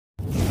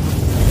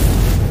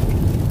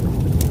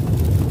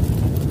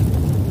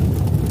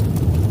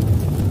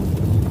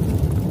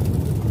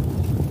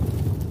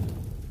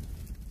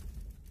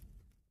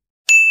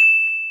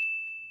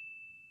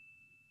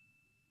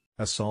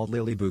Assault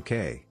Lily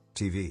Bouquet,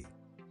 TV.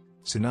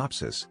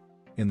 Synopsis.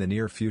 In the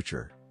near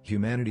future,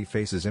 humanity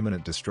faces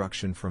imminent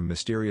destruction from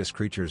mysterious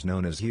creatures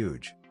known as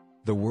Huge.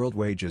 The world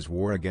wages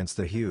war against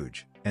the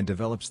Huge, and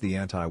develops the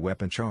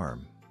anti-weapon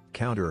charm,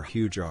 Counter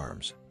Huge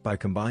Arms, by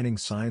combining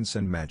science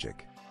and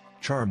magic.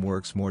 Charm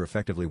works more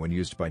effectively when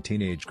used by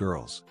teenage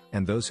girls,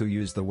 and those who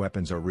use the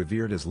weapons are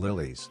revered as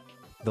Lilies.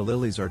 The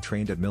Lilies are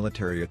trained at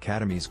military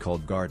academies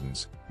called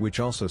gardens, which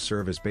also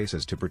serve as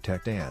bases to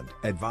protect and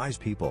advise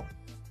people.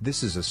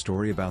 This is a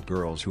story about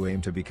girls who aim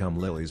to become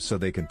Lilies so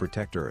they can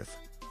protect Earth.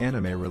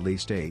 Anime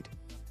release date: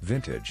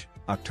 Vintage,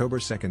 October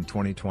 2,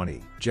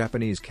 2020.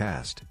 Japanese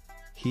cast: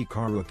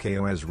 Hikaru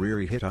Akeo as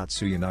Riri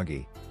Hitatsu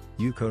Yanagi,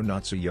 Yuko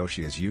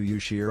Natsuyoshi as Yu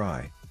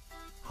Shirai,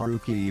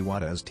 Haruki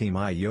Iwata as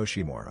Timai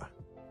Yoshimura,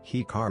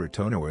 Hikaru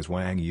Tono as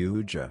Wang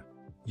Yuja,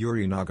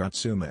 Yuri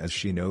Nagatsuma as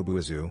Shinobu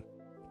Izu,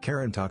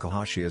 Karen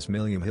Takahashi as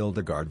Milliam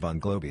Hildegard von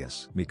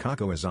Globius,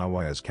 Mikako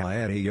Izawa as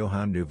Kaede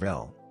Johann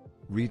Nouvelle,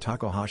 Ri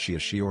Takahashi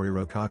as Shiori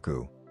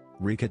Rokaku,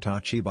 Rikita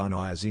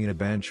Chibano as Ina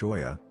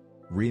Banchoya,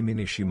 Ri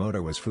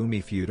Minishimoto as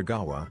Fumi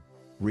Futagawa,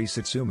 Ri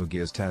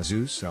Satsumugi as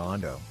Tazusa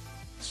Ando,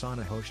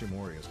 Sana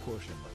Hoshimori as Koshima.